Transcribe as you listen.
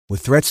With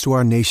threats to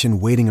our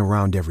nation waiting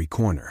around every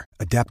corner,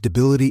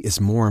 adaptability is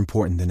more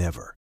important than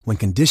ever. When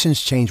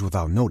conditions change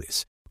without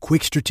notice,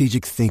 quick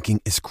strategic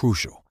thinking is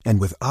crucial.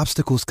 And with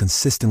obstacles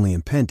consistently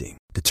impending,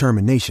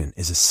 determination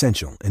is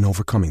essential in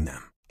overcoming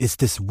them. It's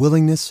this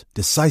willingness,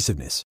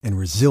 decisiveness, and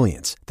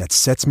resilience that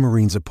sets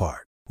Marines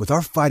apart. With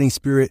our fighting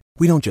spirit,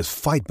 we don't just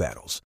fight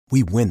battles,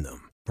 we win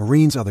them.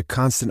 Marines are the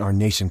constant our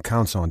nation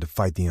counts on to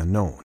fight the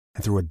unknown.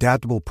 And through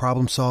adaptable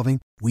problem solving,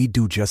 we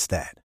do just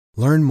that.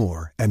 Learn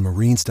more at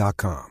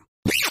marines.com.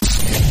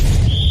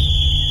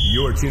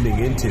 You're tuning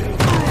into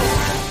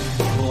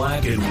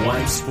Black and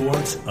White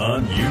Sports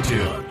on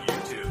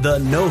YouTube. The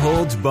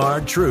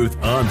no-holds-barred truth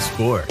on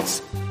sports.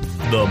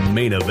 The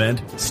main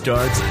event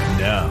starts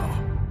now.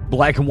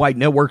 Black and White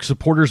Network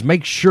supporters,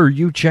 make sure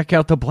you check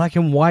out the Black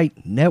and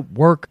White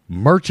Network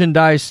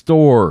merchandise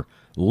store.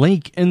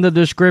 Link in the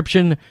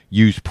description.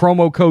 Use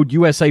promo code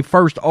USA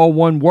First, all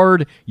one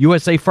word.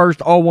 USA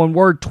First, all one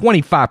word.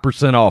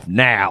 25% off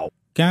now.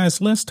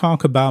 Guys, let's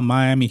talk about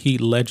Miami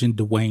Heat legend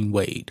Dwayne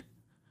Wade.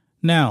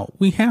 Now,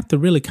 we have to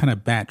really kind of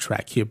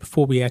backtrack here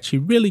before we actually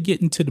really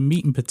get into the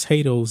meat and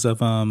potatoes of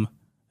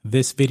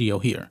this video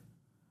here.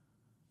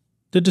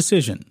 The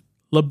decision.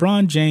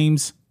 LeBron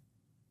James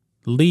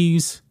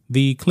leaves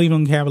the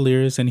Cleveland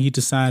Cavaliers and he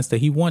decides that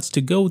he wants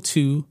to go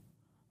to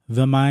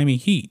the Miami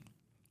Heat.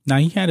 Now,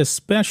 he had a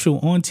special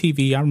on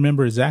TV. I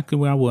remember exactly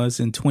where I was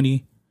in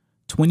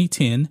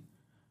 2010.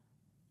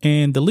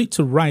 And the leaks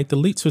are right. The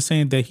leaks were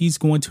saying that he's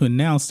going to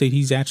announce that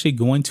he's actually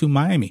going to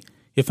Miami.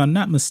 If I'm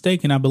not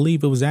mistaken, I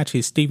believe it was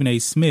actually Stephen A.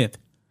 Smith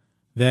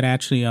that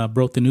actually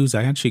broke the news.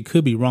 I actually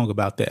could be wrong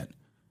about that.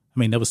 I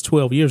mean, that was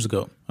 12 years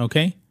ago.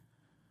 Okay.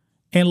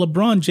 And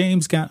LeBron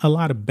James got a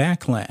lot of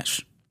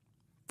backlash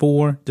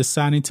for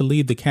deciding to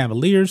leave the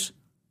Cavaliers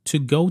to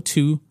go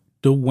to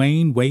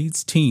Dwayne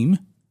Wade's team,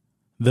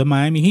 the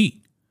Miami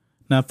Heat.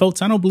 Now,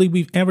 folks, I don't believe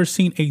we've ever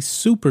seen a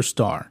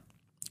superstar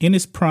in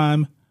his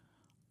prime,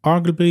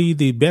 arguably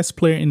the best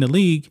player in the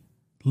league,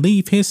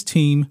 leave his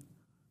team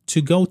to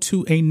go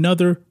to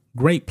another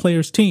great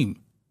player's team.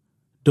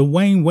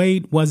 Dwayne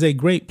Wade was a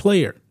great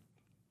player.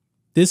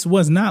 This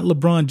was not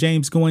LeBron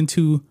James going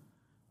to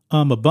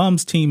a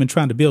bum's team and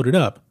trying to build it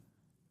up.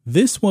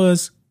 This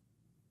was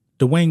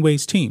Dwayne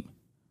Wade's team.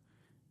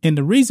 And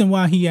the reason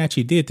why he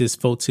actually did this,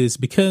 folks, is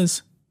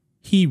because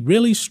he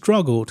really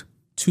struggled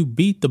to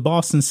beat the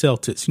Boston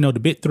Celtics. You know, the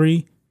big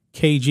three,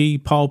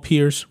 KG, Paul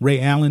Pierce, Ray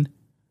Allen.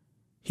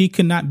 He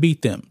could not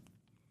beat them.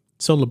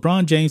 So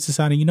LeBron James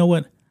decided, you know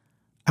what?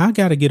 I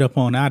got to get up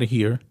on out of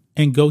here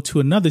and go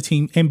to another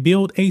team and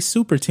build a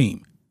super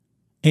team.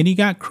 And he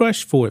got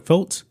crushed for it,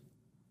 folks.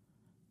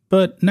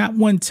 But not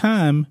one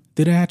time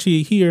did I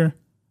actually hear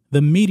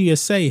the media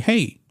say,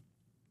 hey,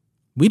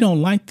 we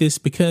don't like this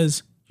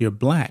because you're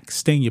black.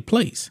 Stay in your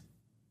place.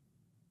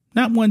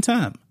 Not one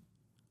time.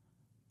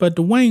 But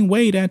Dwayne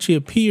Wade actually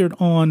appeared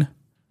on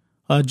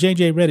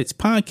JJ Reddit's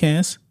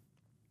podcast.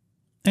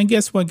 And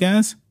guess what,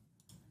 guys?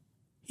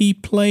 He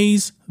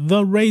plays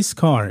the race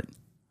card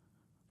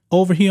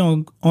over here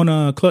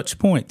on Clutch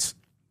Points.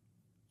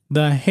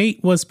 The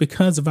hate was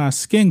because of our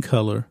skin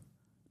color.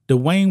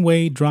 Dwayne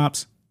Wade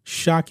drops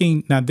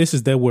shocking. Now, this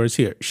is their words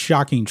here.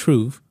 Shocking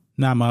truth,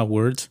 not my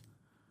words.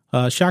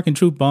 Shocking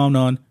truth bombed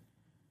on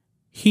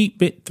Heat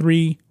Bit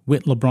 3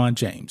 with LeBron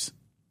James.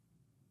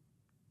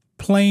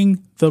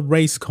 Playing the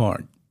race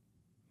card.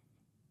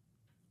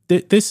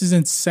 This is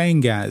insane,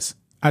 guys.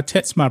 I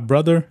text my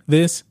brother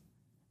this,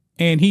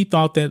 and he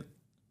thought that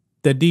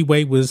D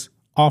Wade was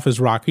off his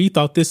rocker. He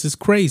thought this is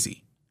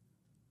crazy.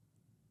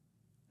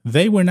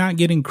 They were not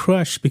getting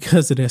crushed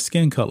because of their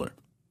skin color.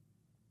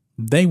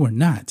 They were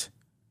not.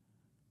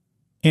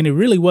 And it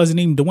really wasn't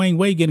even Dwayne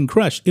Wade getting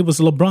crushed. It was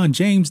LeBron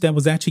James that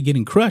was actually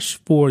getting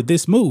crushed for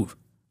this move.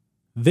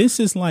 This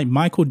is like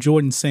Michael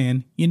Jordan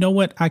saying, you know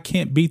what? I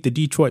can't beat the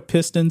Detroit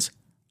Pistons.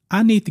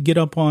 I need to get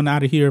up on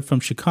out of here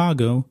from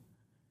Chicago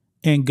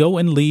and go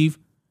and leave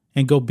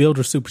and go build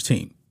a super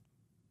team.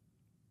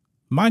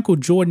 Michael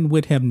Jordan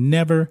would have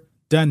never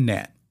done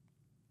that.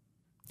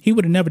 He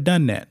would have never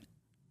done that.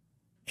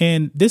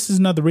 And this is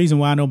another reason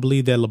why I don't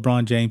believe that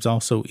LeBron James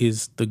also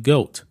is the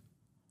GOAT.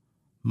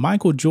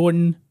 Michael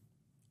Jordan,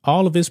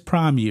 all of his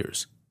prime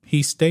years,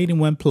 he stayed in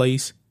one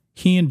place.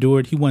 He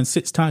endured. He won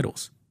 6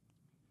 titles.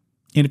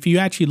 And if you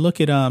actually look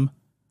at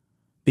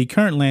the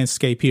current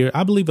landscape here,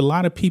 I believe a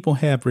lot of people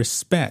have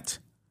respect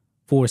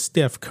for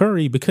Steph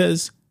Curry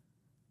because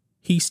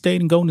he stayed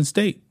in Golden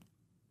State.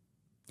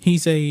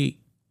 He's a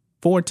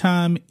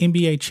 4-time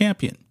NBA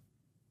champion.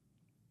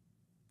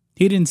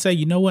 He didn't say,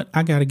 you know what,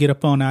 I got to get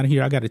up on out of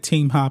here. I got to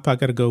team hop. I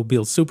got to go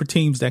build super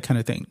teams, that kind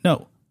of thing.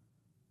 No.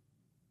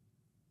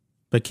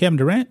 But Kevin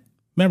Durant,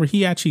 remember,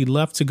 he actually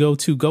left to go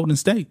to Golden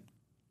State.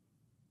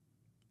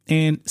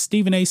 And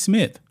Stephen A.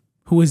 Smith,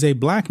 who is a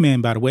black man,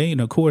 by the way. And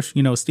of course,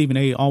 you know, Stephen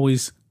A.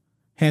 always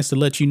has to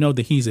let you know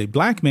that he's a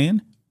black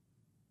man.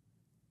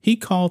 He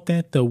called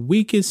that the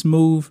weakest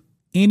move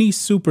any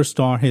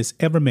superstar has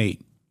ever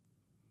made.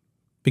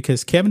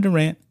 Because Kevin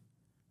Durant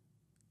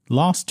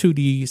lost to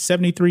the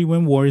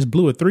 73-win Warriors,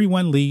 blew a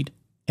 3-1 lead,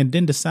 and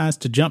then decides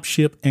to jump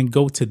ship and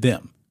go to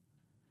them.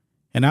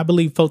 And I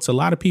believe, folks, a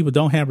lot of people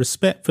don't have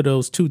respect for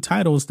those 2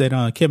 titles that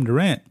Kevin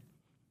Durant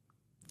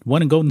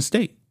won in Golden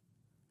State.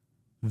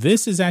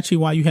 This is actually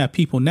why you have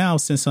people now,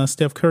 since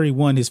Steph Curry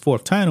won his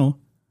 4th title,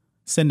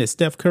 saying that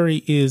Steph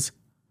Curry is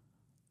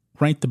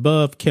ranked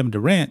above Kevin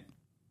Durant,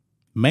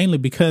 mainly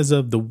because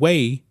of the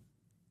way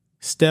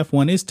Steph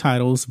won his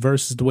titles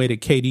versus the way that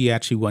KD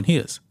actually won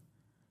his.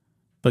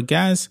 But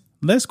guys,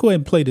 let's go ahead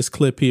and play this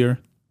clip here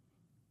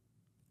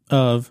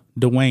of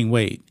Dwayne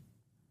Wade,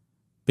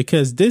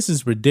 because this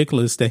is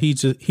ridiculous that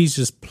he's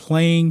just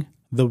playing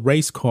the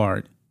race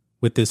card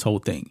with this whole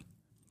thing.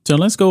 So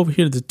let's go over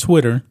here to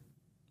Twitter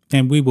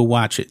and we will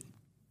watch it.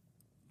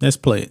 Let's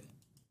play it.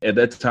 At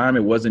that time,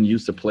 it wasn't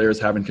used to players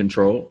having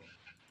control.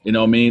 You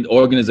know what I mean?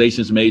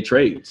 Organizations made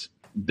trades.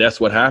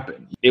 That's what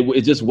happened.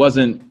 It just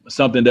wasn't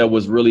something that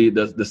was really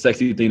the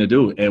sexy thing to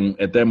do. And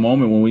at that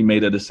moment, when we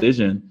made a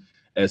decision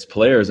as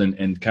players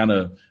and kind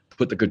of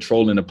put the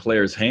control in the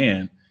player's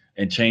hand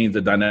and change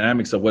the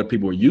dynamics of what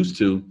people were used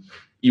to,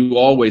 you're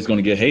always going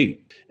to get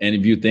hate. And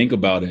if you think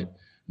about it,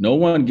 no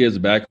one gives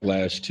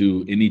backlash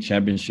to any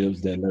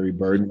championships that Larry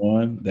Bird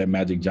won, that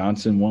Magic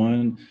Johnson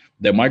won,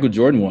 that Michael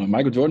Jordan won.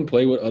 Michael Jordan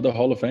played with other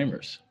Hall of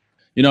Famers.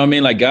 You know what I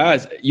mean? Like,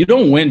 guys, you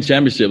don't win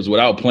championships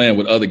without playing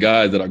with other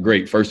guys that are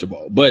great, first of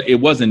all. But it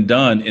wasn't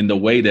done in the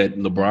way that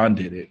LeBron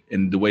did it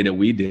and the way that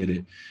we did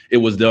it. It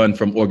was done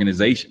from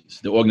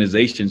organizations. The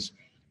organizations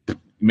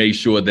made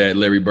sure that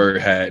Larry Bird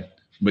had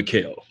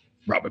McHale,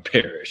 Robert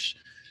Parrish,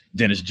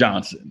 Dennis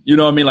Johnson. You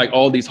know what I mean? Like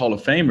all these Hall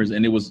of Famers.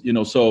 And it was, you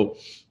know, so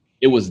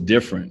it was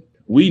different.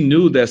 We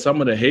knew that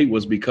some of the hate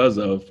was because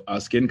of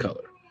our skin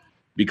color,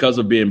 because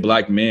of being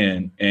black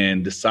men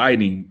and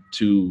deciding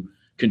to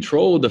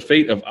control the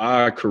fate of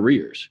our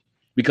careers,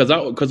 because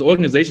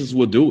organizations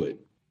will do it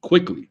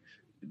quickly.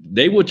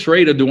 They will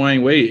trade a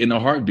Dwayne Wade in a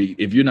heartbeat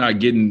if you're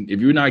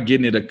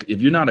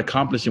not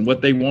accomplishing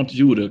what they want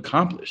you to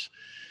accomplish.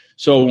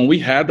 So when we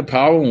had the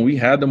power, when we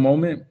had the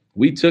moment,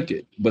 we took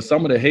it. But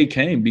some of the hate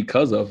came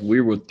because of we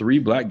were 3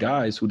 black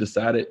guys who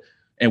decided,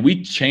 and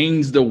we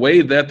changed the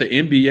way that the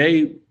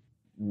NBA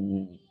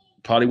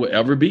probably would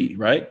ever be,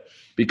 right?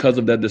 Because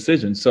of that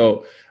decision.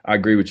 So I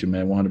agree with you,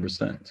 man,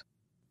 100%.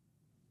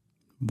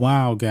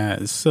 Wow,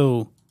 guys.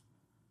 So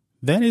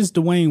that is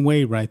Dwayne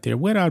Wade right there.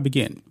 Where do I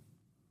begin?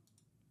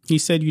 He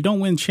said you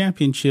don't win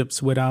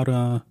championships without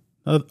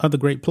other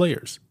great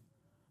players.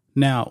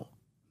 Now,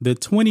 the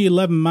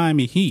 2011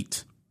 Miami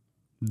Heat,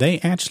 they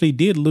actually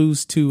did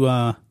lose to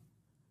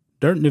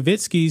Dirk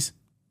Nowitzki's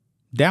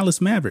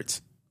Dallas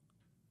Mavericks.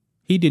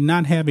 He did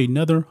not have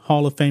another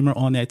Hall of Famer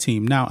on that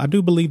team. Now, I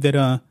do believe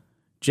that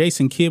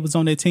Jason Kidd was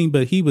on that team,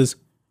 but he was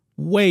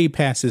way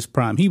past his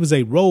prime. He was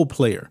a role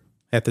player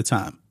at the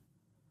time.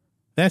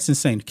 That's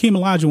insane. Hakeem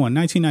Olajuwon,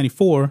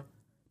 1994,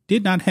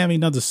 did not have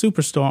another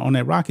superstar on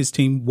that Rockets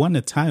team, won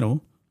the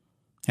title.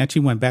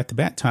 Actually won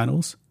back-to-back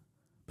titles.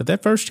 But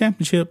that first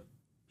championship,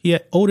 he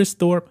had Otis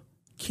Thorpe,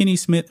 Kenny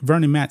Smith,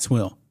 Vernon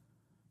Maxwell.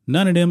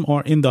 None of them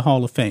are in the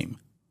Hall of Fame.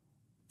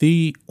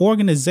 The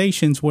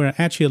organizations were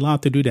actually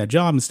allowed to do that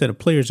job instead of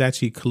players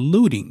actually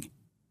colluding.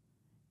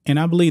 And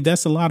I believe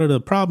that's a lot of the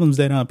problems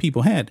that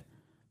people had.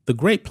 The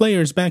great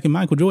players back in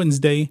Michael Jordan's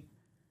day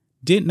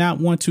did not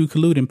want to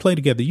collude and play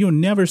together. You'll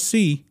never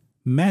see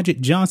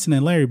Magic Johnson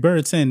and Larry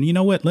Bird saying, you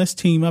know what, let's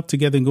team up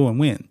together and go and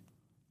win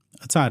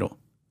a title.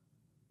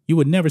 You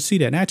would never see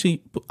that.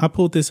 Actually, I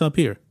pulled this up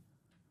here.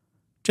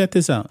 Check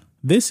this out.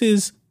 This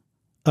is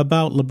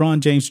about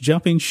LeBron James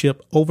jumping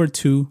ship over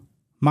to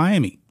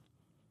Miami.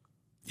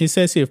 It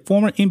says here,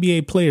 former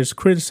NBA players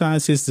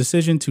criticized his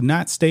decision to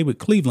not stay with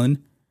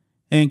Cleveland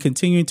and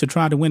continuing to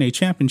try to win a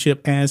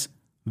championship as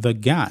the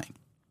guy.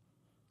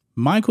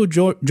 Michael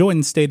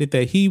Jordan stated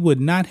that he would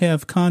not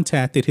have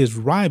contacted his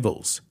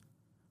rivals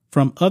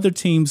from other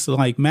teams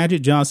like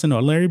Magic Johnson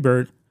or Larry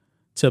Bird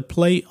to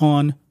play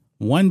on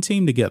one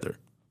team together.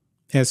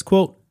 As,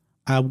 quote,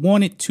 I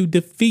wanted to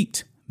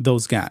defeat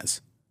those guys.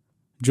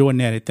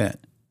 Jordan added that.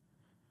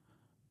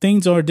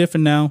 Things are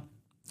different now.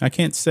 I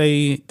can't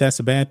say that's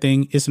a bad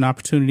thing. It's an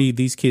opportunity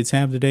these kids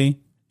have today.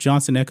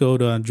 Johnson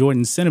echoed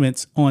Jordan's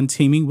sentiments on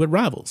teaming with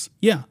rivals.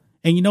 Yeah.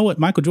 And you know what?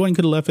 Michael Jordan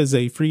could have left as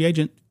a free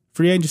agent.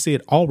 Free agency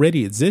had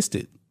already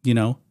existed, you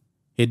know.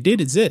 It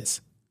did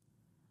exist.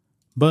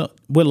 But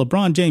what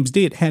LeBron James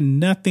did had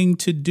nothing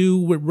to do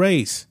with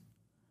race.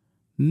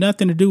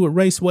 Nothing to do with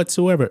race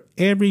whatsoever.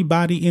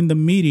 Everybody in the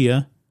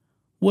media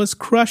was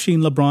crushing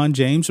LeBron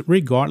James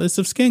regardless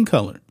of skin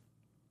color.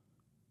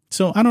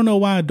 So I don't know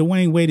why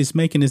Dwayne Wade is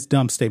making this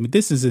dumb statement.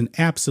 This is an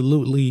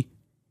absolutely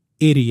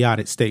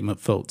idiotic statement,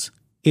 folks.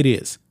 It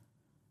is.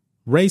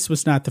 Race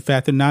was not the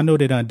factor. And I know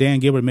that Dan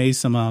Gilbert made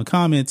some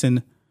comments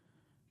and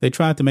they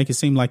tried to make it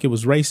seem like it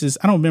was racist.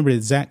 I don't remember the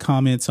exact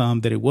comments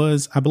that it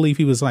was. I believe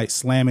he was like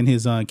slamming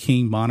his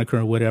King moniker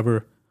or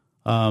whatever.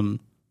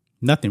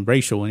 Nothing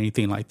racial or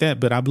anything like that.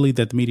 But I believe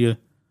that the media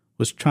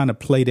was trying to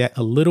play that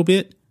a little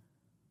bit.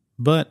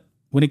 But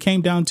when it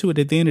came down to it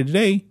at the end of the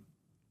day,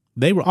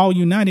 they were all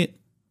united.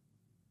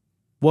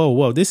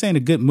 Whoa, this ain't a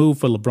good move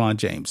for LeBron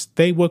James.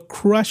 They were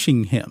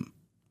crushing him.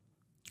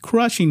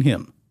 crushing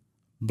him.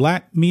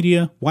 Black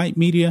media, white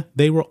media,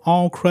 they were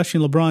all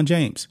crushing LeBron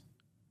James.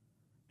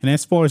 And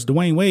as far as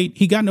Dwayne Wade,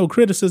 he got no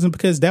criticism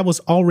because that was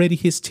already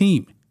his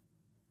team.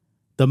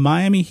 The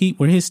Miami Heat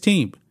were his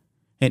team.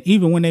 And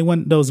even when they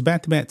won those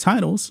back-to-back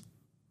titles,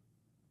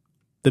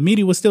 the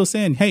media was still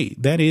saying, hey,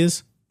 that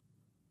is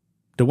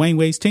Dwayne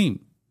Wade's team.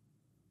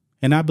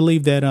 And I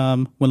believe that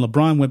when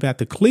LeBron went back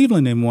to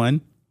Cleveland and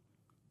won,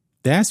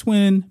 that's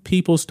when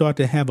people start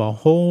to have a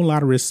whole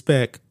lot of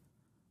respect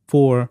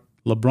for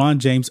LeBron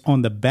James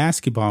on the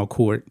basketball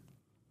court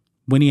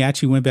when he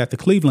actually went back to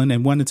Cleveland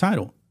and won the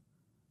title.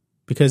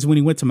 Because when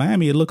he went to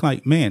Miami, it looked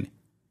like, man,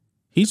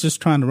 he's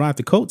just trying to ride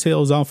the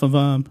coattails off of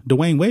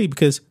Dwayne Wade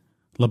because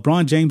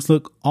LeBron James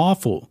looked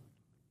awful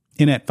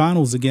in that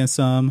finals against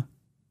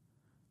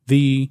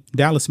the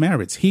Dallas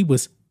Mavericks. He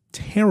was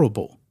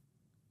terrible.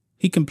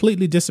 He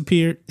completely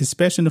disappeared,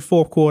 especially in the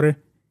fourth quarter.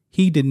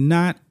 He did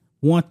not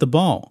want the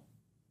ball.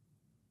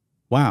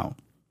 Wow.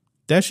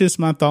 That's just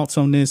my thoughts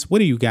on this. What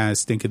do you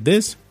guys think of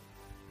this?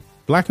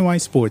 Black and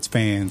White Sports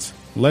fans,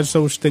 let us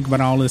know what you think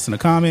about all this in the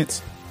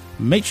comments.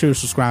 Make sure to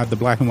subscribe to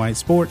Black and White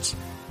Sports,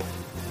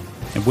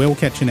 and we'll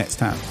catch you next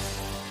time.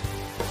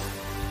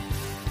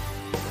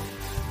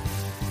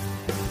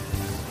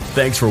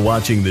 Thanks for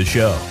watching the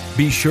show.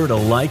 Be sure to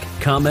like,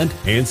 comment,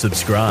 and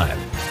subscribe.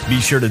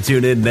 Be sure to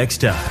tune in next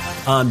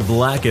time on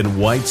Black and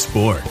White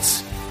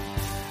Sports.